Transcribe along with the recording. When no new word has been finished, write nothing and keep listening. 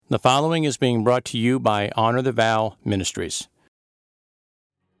The following is being brought to you by Honor the Vow Ministries.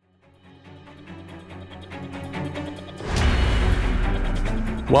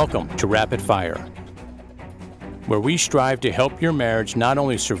 Welcome to Rapid Fire, where we strive to help your marriage not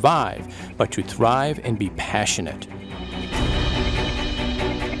only survive, but to thrive and be passionate.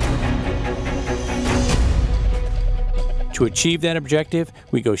 To achieve that objective,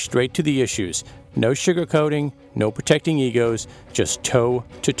 we go straight to the issues. No sugarcoating, no protecting egos, just toe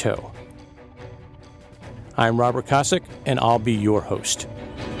to toe. I'm Robert Kosick, and I'll be your host.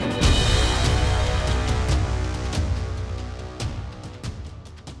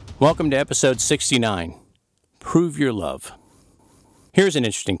 Welcome to episode 69, Prove Your Love. Here's an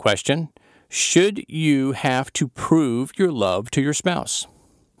interesting question. Should you have to prove your love to your spouse?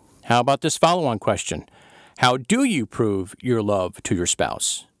 How about this follow-on question? How do you prove your love to your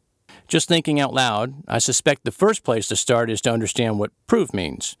spouse? Just thinking out loud, I suspect the first place to start is to understand what prove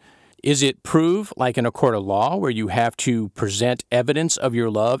means. Is it prove like in a court of law where you have to present evidence of your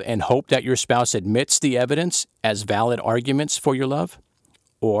love and hope that your spouse admits the evidence as valid arguments for your love?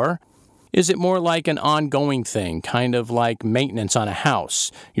 Or is it more like an ongoing thing, kind of like maintenance on a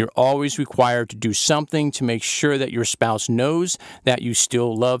house? You're always required to do something to make sure that your spouse knows that you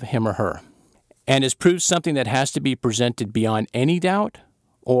still love him or her. And is proof something that has to be presented beyond any doubt?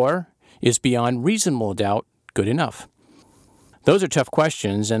 Or is beyond reasonable doubt good enough? Those are tough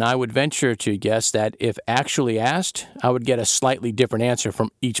questions, and I would venture to guess that if actually asked, I would get a slightly different answer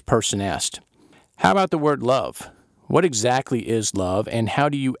from each person asked. How about the word love? What exactly is love, and how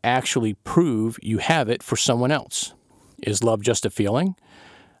do you actually prove you have it for someone else? Is love just a feeling?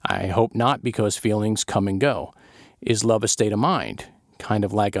 I hope not, because feelings come and go. Is love a state of mind? Kind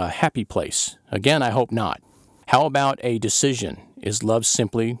of like a happy place? Again, I hope not. How about a decision? Is love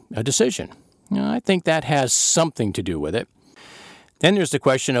simply a decision? I think that has something to do with it. Then there's the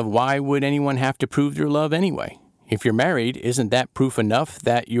question of why would anyone have to prove their love anyway? If you're married, isn't that proof enough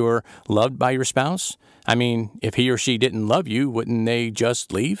that you're loved by your spouse? I mean, if he or she didn't love you, wouldn't they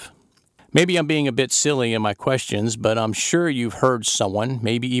just leave? Maybe I'm being a bit silly in my questions, but I'm sure you've heard someone,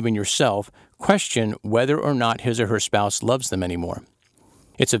 maybe even yourself, question whether or not his or her spouse loves them anymore.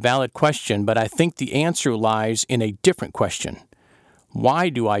 It's a valid question, but I think the answer lies in a different question. Why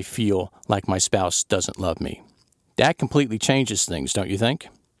do I feel like my spouse doesn't love me? That completely changes things, don't you think?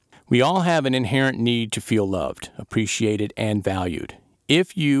 We all have an inherent need to feel loved, appreciated, and valued.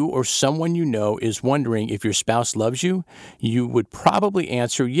 If you or someone you know is wondering if your spouse loves you, you would probably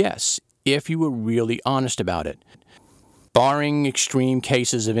answer yes, if you were really honest about it, barring extreme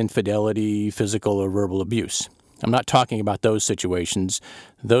cases of infidelity, physical or verbal abuse. I'm not talking about those situations.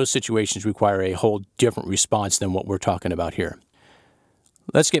 Those situations require a whole different response than what we're talking about here.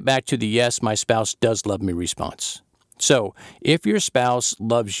 Let's get back to the yes, my spouse does love me response. So, if your spouse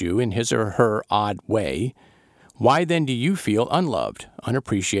loves you in his or her odd way, why then do you feel unloved,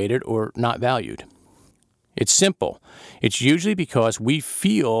 unappreciated, or not valued? It's simple. It's usually because we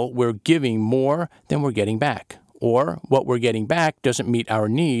feel we're giving more than we're getting back, or what we're getting back doesn't meet our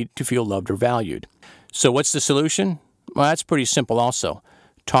need to feel loved or valued. So what's the solution? Well, that's pretty simple also.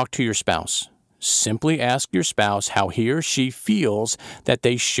 Talk to your spouse. Simply ask your spouse how he or she feels that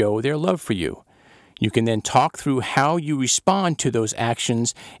they show their love for you. You can then talk through how you respond to those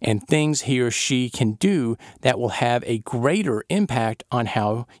actions and things he or she can do that will have a greater impact on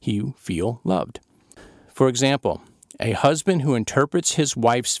how you feel loved. For example, a husband who interprets his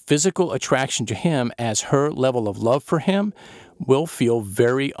wife's physical attraction to him as her level of love for him will feel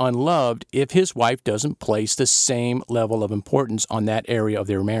very unloved if his wife doesn't place the same level of importance on that area of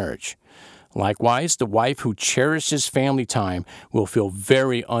their marriage. Likewise, the wife who cherishes family time will feel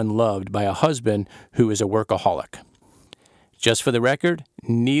very unloved by a husband who is a workaholic. Just for the record,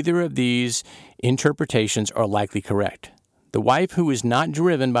 neither of these interpretations are likely correct. The wife who is not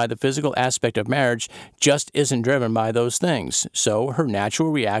driven by the physical aspect of marriage just isn't driven by those things, so her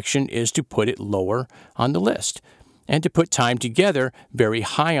natural reaction is to put it lower on the list, and to put time together very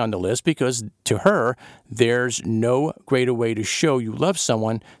high on the list because to her, there's no greater way to show you love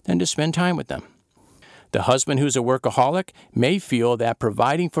someone than to spend time with them. The husband who's a workaholic may feel that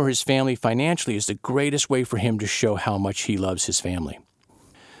providing for his family financially is the greatest way for him to show how much he loves his family.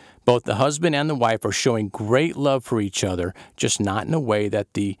 Both the husband and the wife are showing great love for each other, just not in a way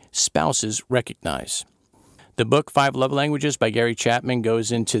that the spouses recognize. The book 5 Love Languages by Gary Chapman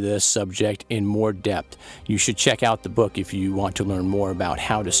goes into this subject in more depth. You should check out the book if you want to learn more about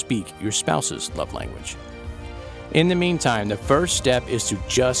how to speak your spouse's love language. In the meantime, the first step is to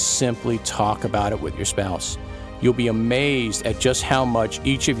just simply talk about it with your spouse. You'll be amazed at just how much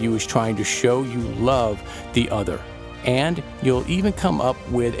each of you is trying to show you love the other. And you'll even come up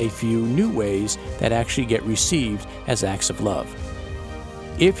with a few new ways that actually get received as acts of love.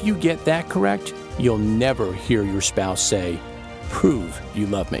 If you get that correct, you'll never hear your spouse say, "Prove you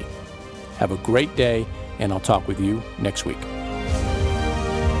love me." Have a great day, and I'll talk with you next week.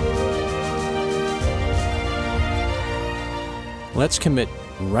 Let's commit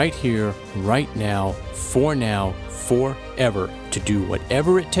right here, right now, forever, to do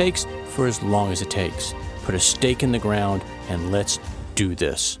whatever it takes for as long as it takes. Put a stake in the ground, and let's do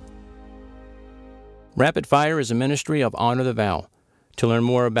this. Rapid Fire is a ministry of Honor the Vow. To learn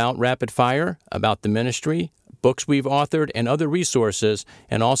more about Rapid Fire, about the ministry, books we've authored, and other resources,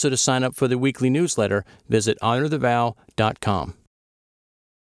 and also to sign up for the weekly newsletter, visit honorthevow.com.